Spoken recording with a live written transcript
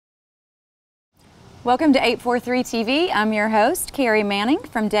Welcome to 843 TV. I'm your host, Carrie Manning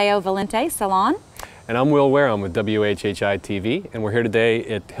from Deo Valente Salon. And I'm Will Wareham with WHHI-TV, and we're here today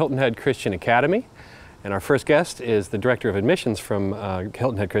at Hilton Head Christian Academy. And our first guest is the Director of Admissions from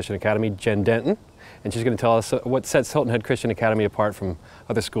Hilton Head Christian Academy, Jen Denton. And she's going to tell us what sets Hilton Head Christian Academy apart from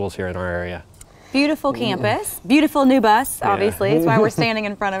other schools here in our area. Beautiful campus, beautiful new bus, obviously. That's why we're standing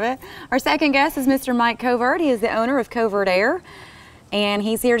in front of it. Our second guest is Mr. Mike Covert. He is the owner of Covert Air. And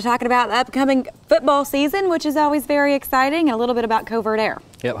he's here talking about the upcoming football season, which is always very exciting, and a little bit about Covert Air.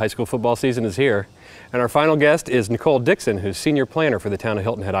 Yep, high school football season is here. And our final guest is Nicole Dixon, who's Senior Planner for the town of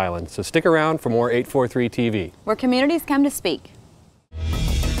Hilton Head Island. So stick around for more 843 TV. Where communities come to speak.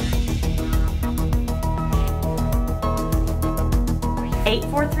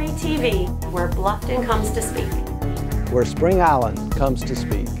 843 TV, where Bluffton comes to speak. Where Spring Island comes to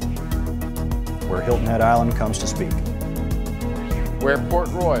speak. Where Hilton Head Island comes to speak. Where Port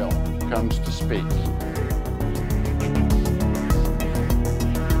Royal comes to speak.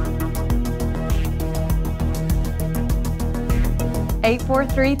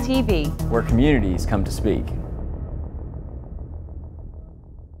 .843 TV. Where communities come to speak.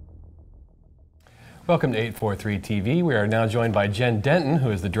 Welcome to 843 TV. We are now joined by Jen Denton,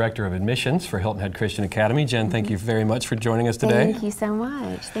 who is the Director of Admissions for Hilton Head Christian Academy. Jen, thank you very much for joining us today. Thank you so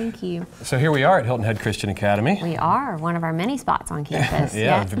much. Thank you. So here we are at Hilton Head Christian Academy. We are one of our many spots on campus.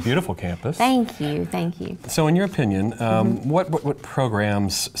 Yeah, it's a beautiful campus. Thank you. Thank you. So in your opinion, what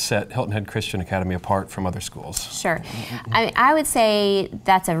programs set Hilton Head Christian Academy apart from other schools? Sure. I would say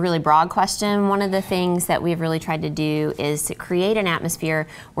that's a really broad question. One of the things that we've really tried to do is to create an atmosphere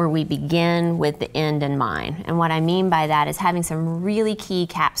where we begin with the end in mind. And what I mean by that is having some really key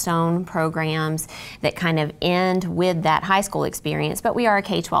capstone programs that kind of end with that high school experience, but we are a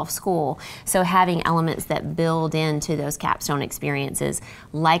K-12 school, so having elements that build into those capstone experiences,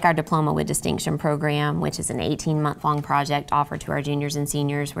 like our Diploma with Distinction program, which is an 18-month-long project offered to our juniors and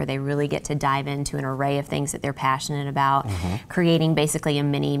seniors where they really get to dive into an array of things that they're passionate about, creating basically a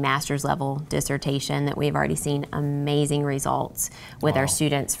mini master's level dissertation that we've already seen amazing results with our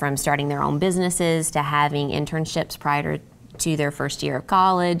students, from starting their own businesses to having internships prior to their first year of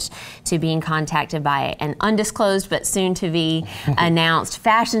college, to being contacted by an undisclosed but soon to be announced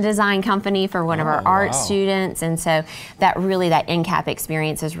fashion design company for one of our art students. And so that NCAP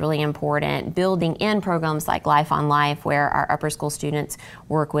experience is really important. Building in programs like Life on Life, where our upper school students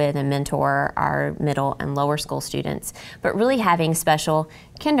work with and mentor our middle and lower school students, but really having special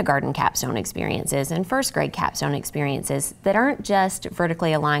kindergarten capstone experiences and first grade capstone experiences that aren't just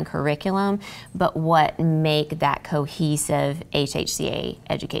vertically aligned curriculum, but what make that cohesive HHCA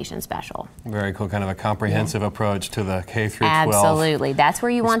education special. Very cool, kind of a comprehensive approach to the K through 12. Absolutely, that's where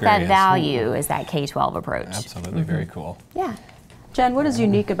you want that value, is that K-12 approach. Absolutely, very cool. Yeah. Jen, what is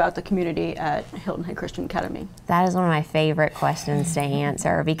unique about the community at Hilton Head Christian Academy? That is one of my favorite questions to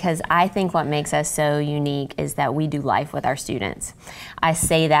answer, because I think what makes us so unique is that we do life with our students. I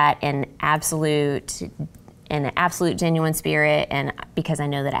say that in an absolute genuine spirit, and because I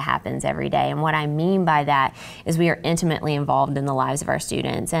know that it happens every day. And what I mean by that is we are intimately involved in the lives of our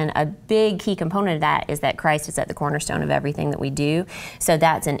students. And a big key component of that is that Christ is at the cornerstone of everything that we do. So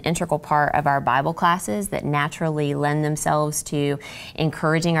that's an integral part of our Bible classes that naturally lend themselves to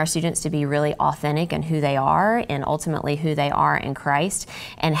encouraging our students to be really authentic in who they are and ultimately who they are in Christ.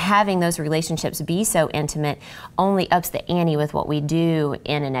 And having those relationships be so intimate only ups the ante with what we do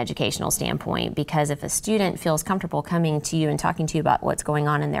in an educational standpoint, because if a student feels comfortable coming to you and talking to you about what's going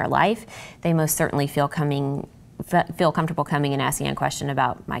on in their life, they most certainly feel comfortable coming and asking a question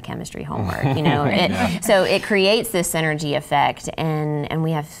about my chemistry homework. You know, so it creates this synergy effect, and we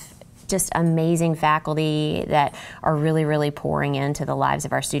have just amazing faculty that are really, really pouring into the lives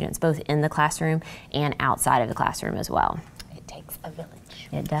of our students, both in the classroom and outside of the classroom as well. It takes a village.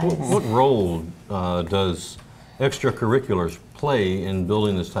 It does. What role does extracurriculars play in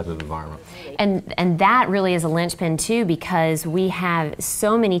building this type of environment? And that really is a linchpin too, because we have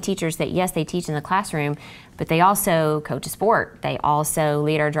so many teachers that, yes, they teach in the classroom, but they also coach a sport. They also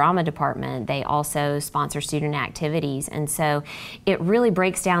lead our drama department. They also sponsor student activities. And so it really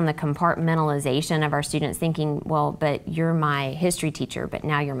breaks down the compartmentalization of our students thinking, well, but you're my history teacher, but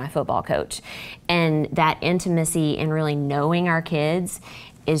now you're my football coach. And that intimacy in really knowing our kids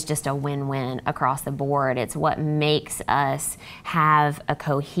is just a win-win across the board. It's what makes us have a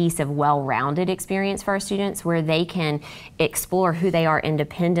cohesive, well-rounded experience for our students, where they can explore who they are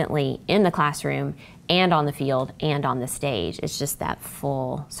independently in the classroom and on the field and on the stage. It's just that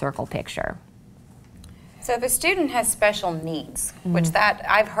full circle picture. So if a student has special needs, which that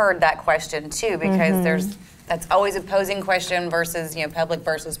I've heard that question too, because there's that's always a posing question versus, you know, public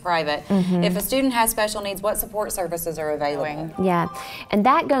versus private. If a student has special needs, what support services are available? Yeah, and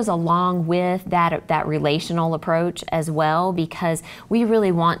that goes along with that relational approach as well, because we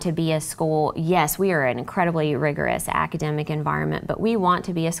really want to be a school. Yes, we are an incredibly rigorous academic environment, but we want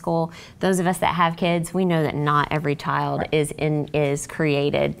to be a school. Those of us that have kids, we know that not every child is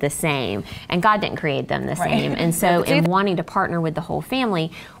created the same, and God didn't create them the same. And so in wanting to partner with the whole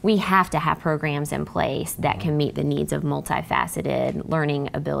family, we have to have programs in place that can meet the needs of multifaceted learning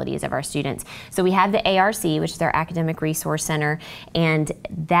abilities of our students. So we have the ARC, which is our Academic Resource Center, and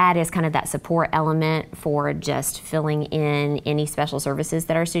that is kind of that support element for just filling in any special services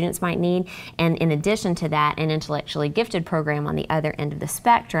that our students might need. And in addition to that, an intellectually gifted program on the other end of the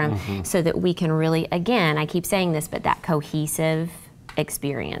spectrum, so that we can really, again, I keep saying this, but that cohesive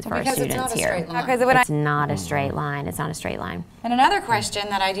experience for our students here. It's not a straight line. It's not a straight line. And another question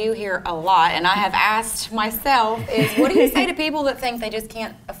that I do hear a lot, and I have asked myself, is what do you say to people that think they just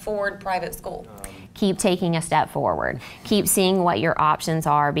can't afford private school? Keep taking a step forward. Keep seeing what your options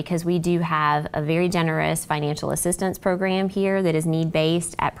are, because we do have a very generous financial assistance program here that is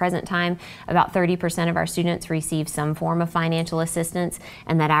need-based. At present time, about 30% of our students receive some form of financial assistance,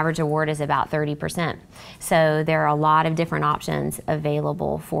 and that average award is about 30%. So there are a lot of different options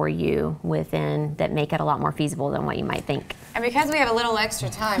available for you within that make it a lot more feasible than what you might think. And because we have a little extra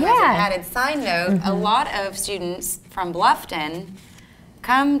time, as an added side note, a lot of students from Bluffton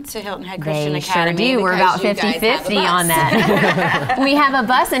come to Hilton Head Christian Academy. They sure do. We're about 50-50 on that. We have a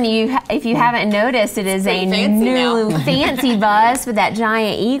bus, and if you haven't noticed, it is a new fancy bus with that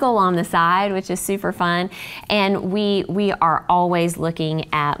giant eagle on the side, which is super fun. And we are always looking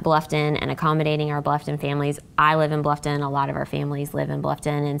at Bluffton and accommodating our Bluffton families. I live in Bluffton. A lot of our families live in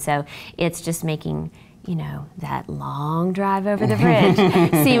Bluffton, and so it's just making, you know, that long drive over the bridge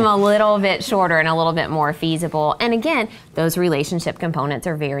seem a little bit shorter and a little bit more feasible. And again, those relationship components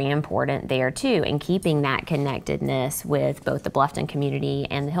are very important there too, and keeping that connectedness with both the Bluffton community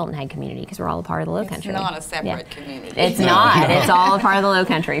and the Hilton Head community, because we're all a part of the Low Country. It's not a separate community. It's not. It's all a part of the Low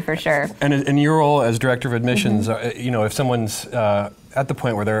Country for sure. And in your role as Director of Admissions, you know, if someone's at the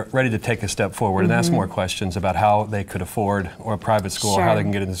point where they're ready to take a step forward and ask more questions about how they could afford or a private school or how they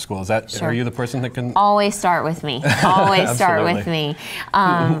can get into school, are you the person that can? Always start with me. Always start with me.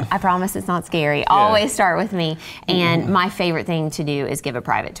 I promise it's not scary. Always start with me. And my favorite thing to do is give a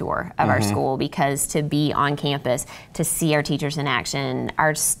private tour of our school, because to be on campus, to see our teachers in action,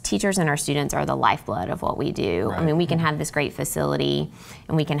 our teachers and our students are the lifeblood of what we do. Right. I mean, we can have this great facility,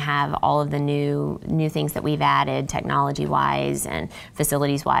 and we can have all of the new things that we've added technology-wise and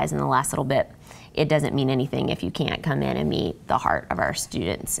facilities-wise in the last little bit. It doesn't mean anything if you can't come in and meet the heart of our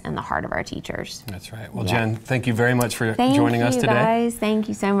students and the heart of our teachers. That's right. Well, Jen, thank you very much for joining us today. Thank you, guys. Thank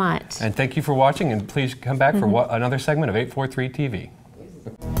you so much. And thank you for watching, and please come back for another segment of 843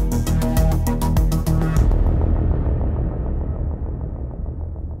 TV.